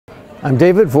I'm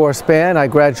David Vorspan. I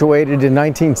graduated in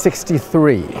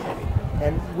 1963.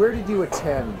 And where did you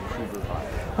attend Hebrew High?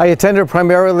 I attended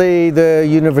primarily the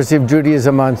University of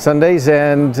Judaism on Sundays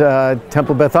and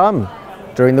Temple Beth Am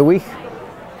during the week.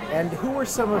 And who were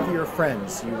some of your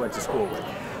friends you went to school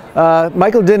with?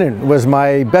 Michael Dinnan was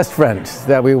my best friend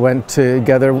that we went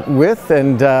together with,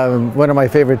 and one of my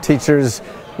favorite teachers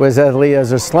was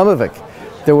Eliezer Slumovic.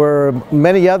 There were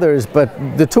many others, but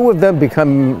the two of them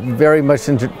become very much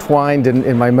intertwined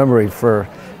in my memory for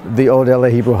the old LA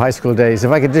Hebrew High School days.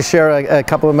 If I could just share a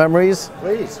couple of memories.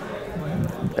 Please.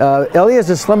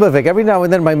 Eliezer Slumovic, every now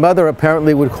and then my mother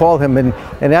apparently would call him and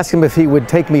ask him if he would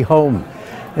take me home.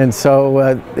 And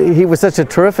so he was such a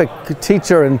terrific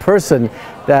teacher and person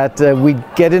that we'd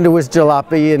get into his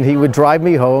jalopy and he would drive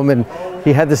me home, and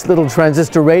he had this little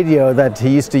transistor radio that he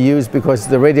used to use because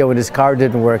the radio in his car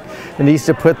didn't work. And he used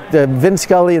to put Vin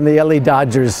Scully and the LA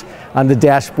Dodgers on the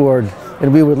dashboard,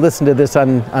 and we would listen to this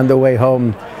on the way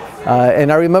home.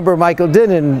 And I remember Michael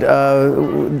Dinnan,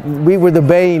 we were the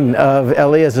bane of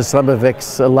Eliezer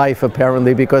Slumovic's life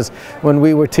apparently, because when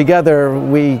we were together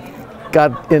we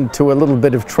got into a little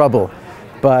bit of trouble.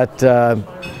 But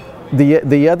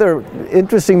the other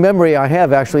interesting memory I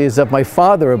have actually is of my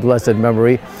father, of blessed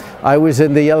memory. I was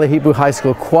in the LA Hebrew High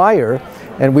School choir,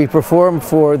 and we performed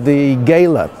for the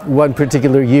gala one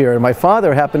particular year, and my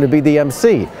father happened to be the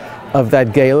MC of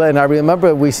that gala. And I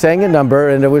remember we sang a number,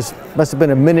 and it must have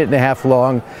been a minute and a half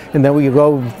long, and then we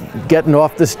go getting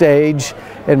off the stage,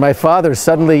 and my father,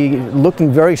 suddenly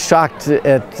looking very shocked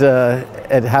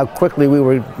at how quickly we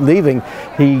were leaving,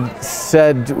 he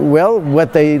said, "Well,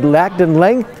 what they lacked in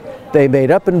length, they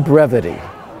made up in brevity."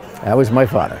 That was my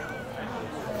father.